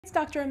It's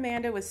Dr.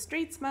 Amanda with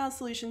StraightSmile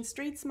Solutions,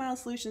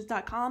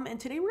 StraightSmileSolutions.com, and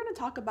today we're going to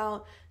talk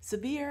about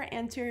severe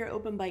anterior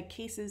open bite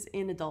cases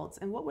in adults.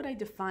 And what would I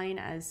define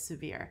as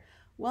severe?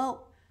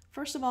 Well,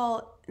 first of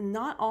all,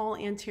 not all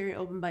anterior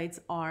open bites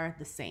are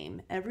the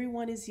same.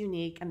 Everyone is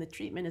unique and the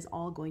treatment is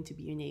all going to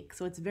be unique.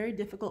 So it's very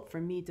difficult for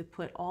me to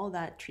put all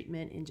that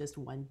treatment in just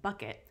one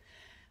bucket.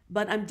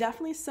 But I'm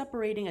definitely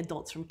separating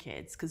adults from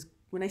kids, because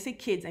when I say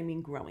kids, I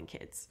mean growing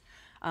kids.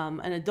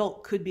 An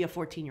adult could be a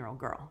 14-year-old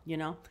girl, you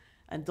know?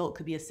 An adult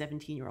could be a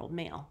 17-year-old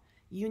male.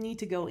 You need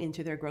to go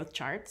into their growth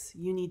charts.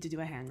 You need to do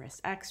a hand wrist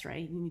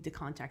x-ray. You need to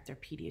contact their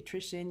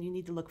pediatrician. You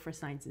need to look for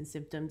signs and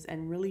symptoms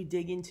and really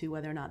dig into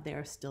whether or not they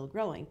are still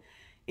growing.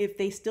 If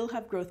they still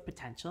have growth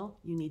potential,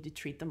 you need to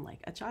treat them like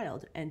a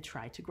child and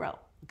try to grow,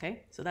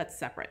 okay? So that's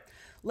separate.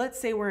 Let's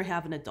say we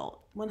have an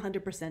adult,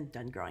 100%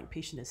 done growing.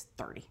 Patient is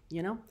 30,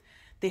 you know?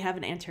 They have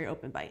an anterior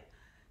open bite.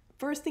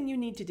 First thing you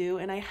need to do,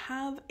 and I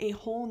have a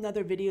whole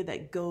nother video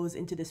that goes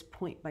into this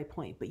point by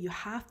point, but you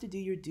have to do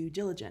your due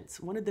diligence.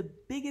 One of the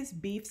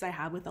biggest beefs I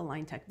have with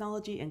Align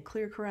Technology and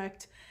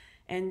ClearCorrect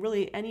and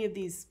really any of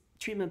these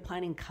treatment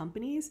planning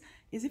companies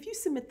is if you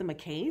submit them a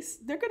case,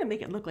 they're going to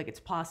make it look like it's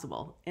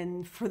possible.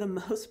 And for the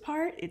most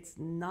part, it's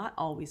not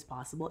always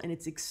possible, and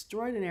it's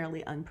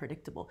extraordinarily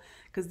unpredictable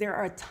because there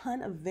are a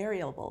ton of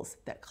variables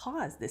that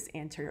cause this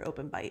anterior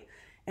open bite.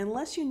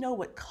 Unless you know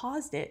what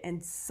caused it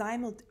and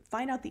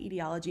find out the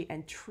etiology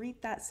and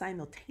treat that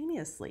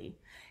simultaneously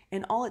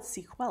and all its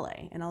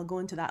sequelae, and I'll go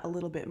into that a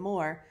little bit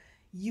more,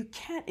 you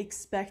can't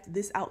expect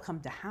this outcome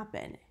to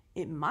happen.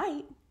 It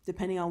might,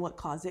 depending on what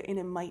caused it, and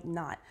it might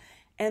not.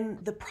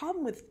 And the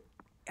problem with,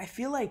 I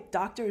feel like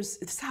doctors,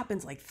 this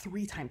happens like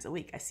 3 times a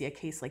week. I see a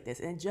case like this,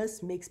 and it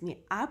just makes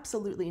me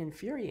absolutely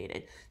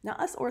infuriated. Now,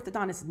 us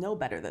orthodontists know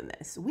better than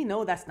this. We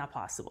know that's not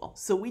possible.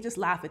 So we just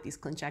laugh at these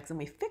ClinChecks and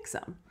we fix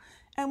them.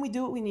 And we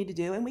do what we need to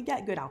do, and we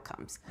get good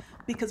outcomes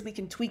because we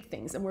can tweak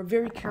things, and we're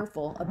very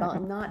careful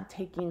about not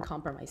taking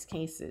compromised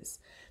cases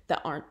that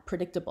aren't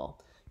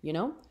predictable, you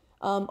know?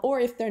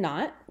 Or if they're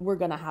not, we're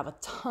gonna have a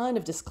ton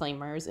of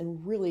disclaimers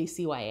and really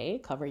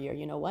CYA, cover your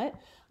you know what,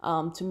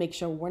 to make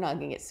sure we're not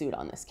gonna get sued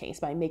on this case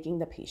by making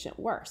the patient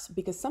worse.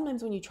 Because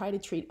sometimes when you try to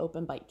treat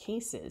open bite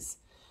cases,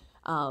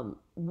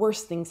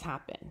 worse things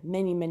happen,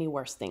 many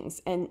worse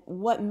things. And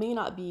what may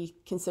not be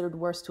considered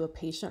worse to a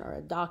patient or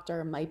a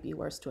doctor might be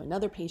worse to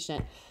another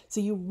patient. So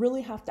you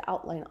really have to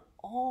outline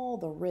all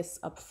the risks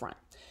up front.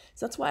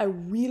 So that's why I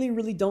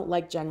really don't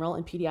like general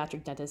and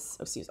pediatric dentists,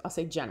 I'll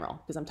say general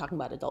because I'm talking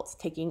about adults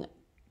taking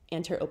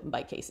anterior open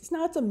bite cases.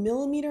 Now it's a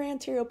millimeter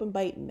anterior open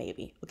bite,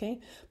 maybe,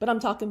 okay? But I'm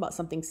talking about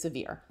something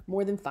severe,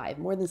 more than 5,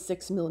 more than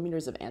 6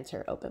 millimeters of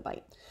anterior open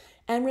bite.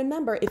 And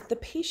remember, if the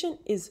patient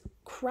is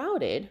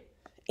crowded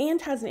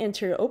and has an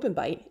anterior open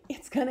bite,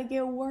 it's gonna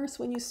get worse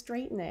when you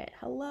straighten it.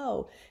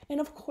 Hello. And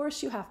of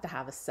course you have to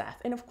have a ceph.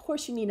 And of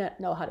course you need to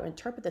know how to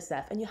interpret the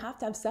ceph. And you have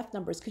to have ceph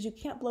numbers because you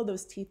can't blow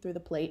those teeth through the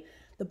plate.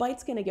 The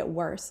bite's gonna get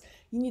worse.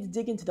 You need to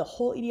dig into the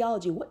whole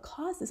etiology. What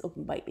caused this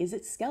open bite? Is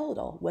it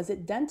skeletal? Was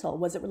it dental?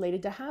 Was it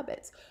related to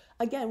habits?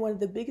 Again, one of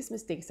the biggest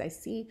mistakes I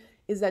see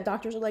is that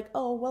doctors are like,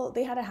 oh, well,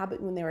 they had a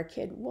habit when they were a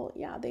kid. Well,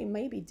 yeah, they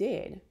maybe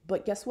did.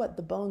 But guess what?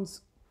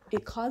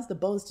 It caused the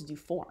bones to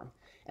deform.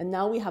 And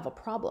now we have a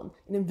problem.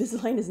 And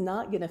Invisalign is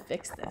not gonna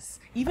fix this.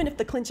 Even if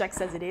the ClinCheck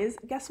says it is,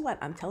 guess what?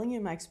 I'm telling you,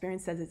 my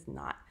experience says it's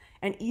not.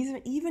 And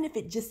even if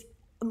it just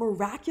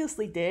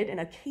miraculously did, and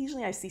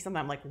occasionally I see something,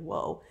 I'm like,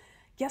 whoa,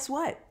 guess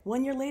what?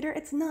 1 year later,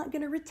 it's not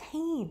gonna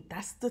retain.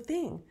 That's the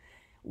thing.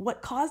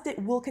 What caused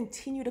it will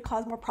continue to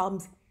cause more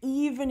problems,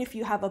 even if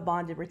you have a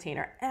bonded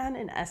retainer and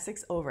an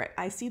Essex over it.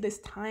 I see this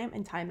time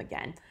and time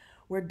again,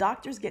 where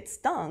doctors get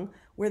stung,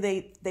 where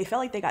they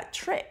felt like they got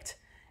tricked.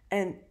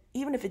 And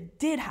even if it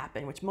did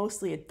happen, which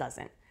mostly it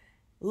doesn't,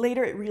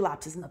 later it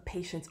relapses and the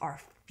patients are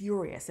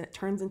furious and it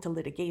turns into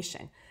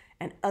litigation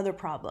and other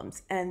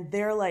problems. And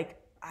they're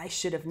like, I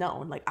should have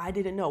known. Like, I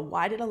didn't know.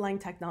 Why did Align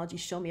Technology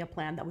show me a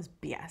plan that was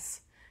BS?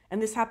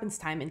 And this happens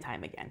time and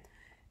time again.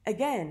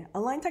 Again,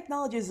 Align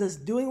Technology is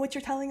just doing what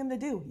you're telling them to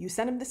do. You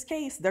send them this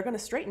case, they're gonna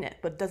straighten it,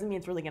 but it doesn't mean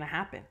it's really gonna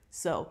happen.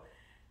 So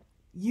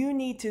you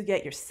need to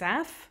get your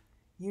ceph.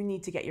 You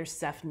need to get your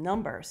ceph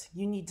numbers.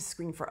 You need to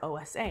screen for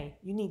OSA.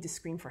 You need to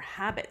screen for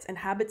habits. And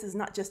habits is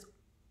not just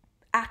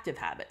active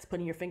habits,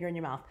 putting your finger in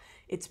your mouth.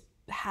 It's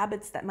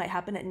habits that might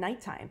happen at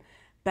nighttime.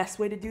 Best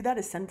way to do that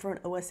is send for an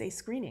OSA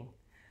screening.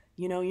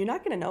 You know, you're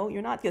not gonna know.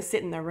 You're not gonna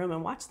sit in their room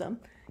and watch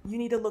them. You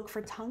need to look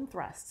for tongue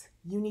thrusts.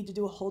 You need to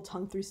do a whole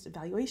tongue thrust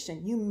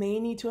evaluation. You may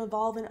need to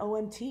involve an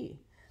OMT.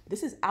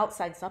 This is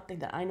outside something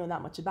that I know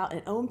that much about,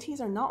 and OMTs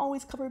are not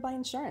always covered by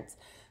insurance.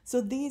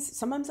 So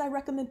sometimes I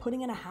recommend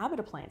putting in a habit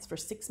appliance for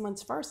 6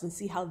 months first and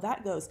see how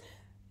that goes.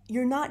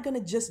 You're not gonna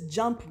just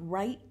jump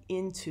right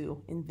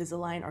into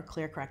Invisalign or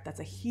ClearCorrect. That's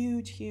a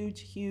huge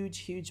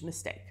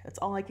mistake. That's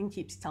all I can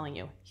keep telling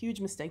you.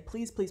 Huge mistake.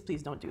 Please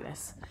don't do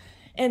this.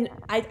 And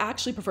I'd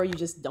actually prefer you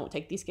just don't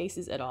take these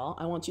cases at all.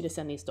 I want you to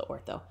send these to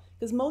ortho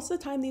because most of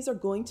the time these are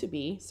going to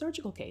be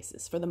surgical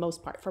cases for the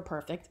most part, for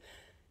perfect.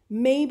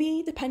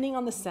 Maybe, depending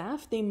on the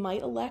staff, they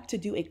might elect to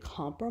do a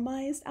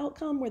compromised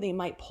outcome where they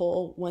might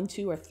pull 1,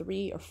 2, or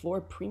 3, or 4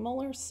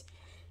 premolars.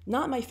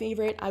 Not my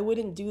favorite. I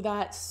wouldn't do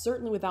that,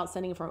 certainly without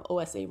sending for an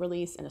OSA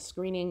release and a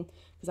screening,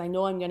 because I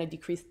know I'm going to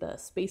decrease the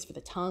space for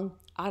the tongue.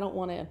 I don't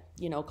want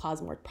to,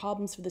 cause more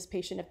problems for this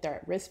patient if they're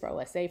at risk for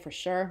OSA for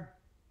sure.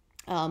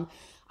 I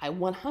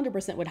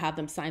 100% would have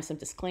them sign some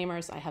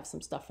disclaimers. I have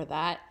some stuff for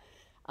that.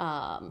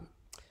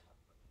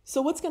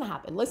 So what's going to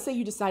happen? Let's say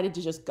you decided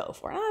to just go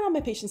for it. I know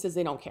my patient says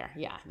they don't care.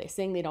 Yeah, they're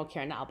saying they don't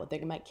care now, but they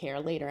might care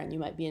later, and you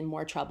might be in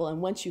more trouble.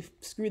 And once you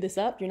screw this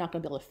up, you're not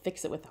going to be able to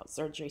fix it without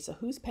surgery. So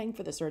who's paying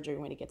for the surgery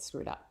when it gets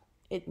screwed up?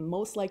 It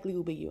most likely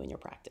will be you in your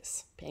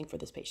practice paying for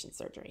this patient's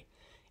surgery.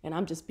 And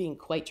I'm just being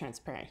quite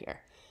transparent here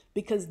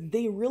because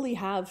they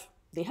have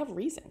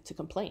reason to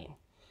complain.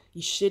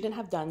 You shouldn't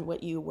have done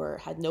what you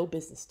had no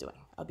business doing.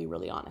 I'll be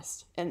really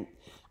honest. And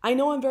I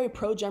know I'm very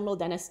pro general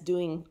dentist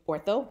doing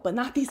ortho, but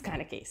not these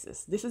kind of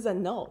cases. This is a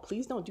no.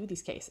 Please don't do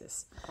these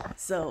cases.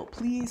 So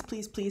please,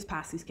 please, please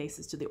pass these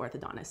cases to the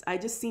orthodontist. I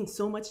just seen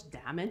so much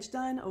damage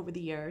done over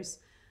the years,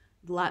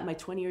 my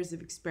 20 years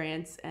of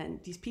experience, and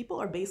these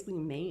people are basically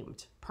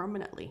maimed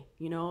permanently,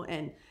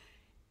 and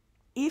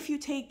if you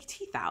take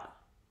teeth out,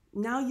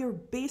 now you're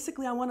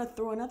basically, I want to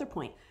throw another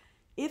point.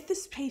 If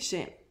this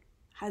patient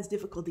has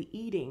difficulty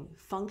eating,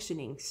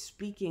 functioning,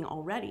 speaking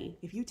already,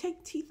 if you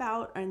take teeth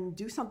out and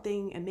do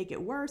something and make it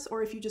worse,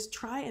 or if you just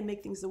try and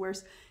make things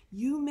worse,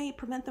 you may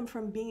prevent them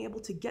from being able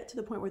to get to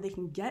the point where they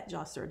can get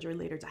jaw surgery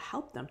later to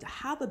help them to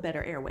have a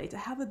better airway, to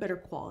have a better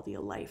quality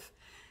of life.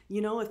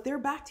 If their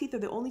back teeth are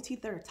the only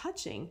teeth they're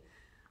touching,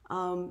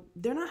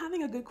 they're not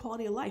having a good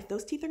quality of life.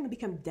 Those teeth are going to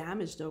become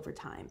damaged over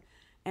time,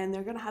 and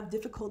they're going to have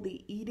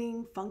difficulty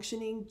eating,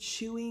 functioning,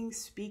 chewing,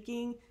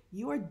 speaking.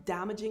 You are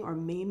damaging or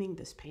maiming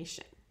this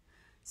patient.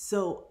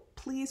 So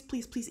please,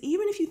 please, please,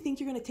 even if you think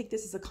you're going to take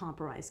this as a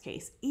compromise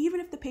case,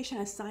 even if the patient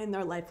has signed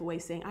their life away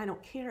saying, I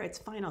don't care, it's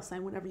fine, I'll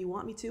sign whatever you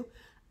want me to,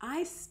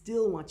 I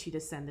still want you to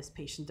send this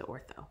patient to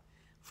ortho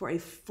for a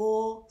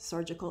full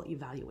surgical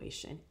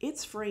evaluation.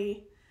 It's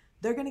free.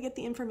 They're going to get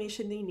the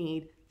information they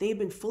need. They've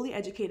been fully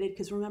educated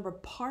because remember,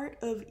 part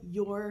of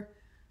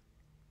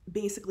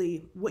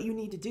basically what you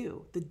need to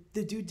do,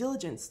 the due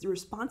diligence, the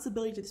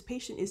responsibility to this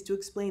patient is to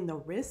explain the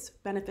risks,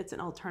 benefits,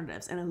 and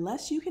alternatives. And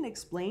unless you can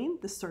explain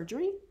the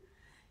surgery,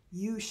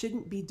 you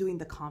shouldn't be doing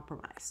the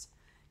compromise.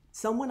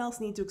 Someone else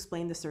needs to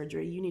explain the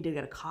surgery. You need to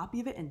get a copy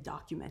of it and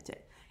document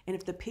it. And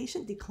if the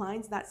patient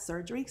declines that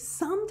surgery,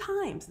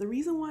 sometimes, the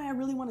reason why I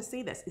really want to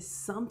say this is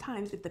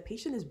sometimes if the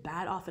patient is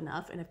bad off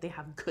enough and if they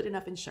have good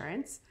enough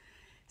insurance,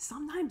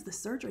 sometimes the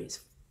surgery is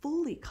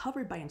fully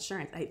covered by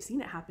insurance. I've seen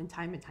it happen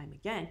time and time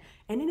again,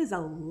 and it is a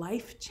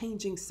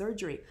life-changing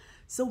surgery.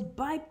 So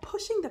by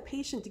pushing the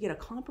patient to get a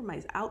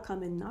compromised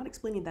outcome and not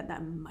explaining that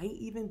that might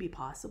even be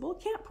possible,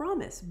 can't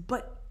promise,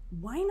 but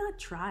why not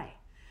try?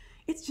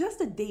 It's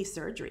just a day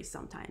surgery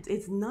sometimes.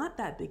 It's not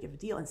that big of a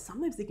deal, and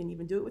sometimes they can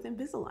even do it with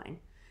Invisalign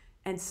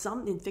and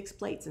some in fixed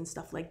plates and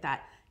stuff like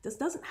that. This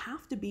doesn't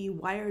have to be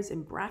wires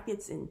and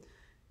brackets and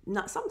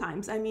not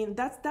sometimes. I mean,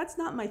 that's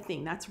not my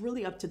thing. That's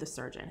really up to the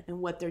surgeon and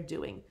what they're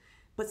doing.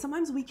 But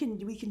sometimes we can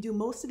do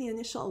most of the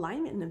initial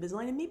alignment in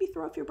Invisalign and maybe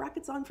throw a few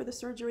brackets on for the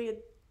surgery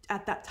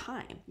at that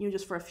time,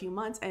 just for a few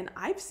months. And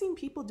I've seen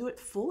people do it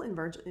full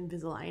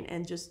Invisalign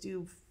and just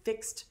do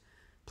fixed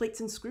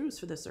plates and screws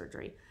for the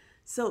surgery.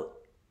 So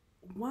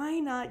why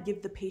not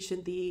give the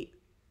patient the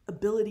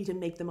ability to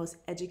make the most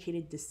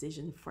educated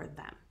decision for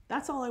them?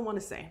 That's all I want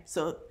to say.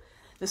 So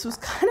this was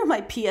kind of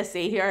my PSA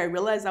here. I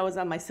realized I was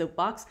on my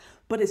soapbox,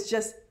 but it's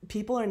just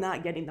people are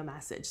not getting the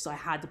message. So I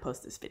had to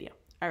post this video.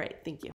 All right, thank you.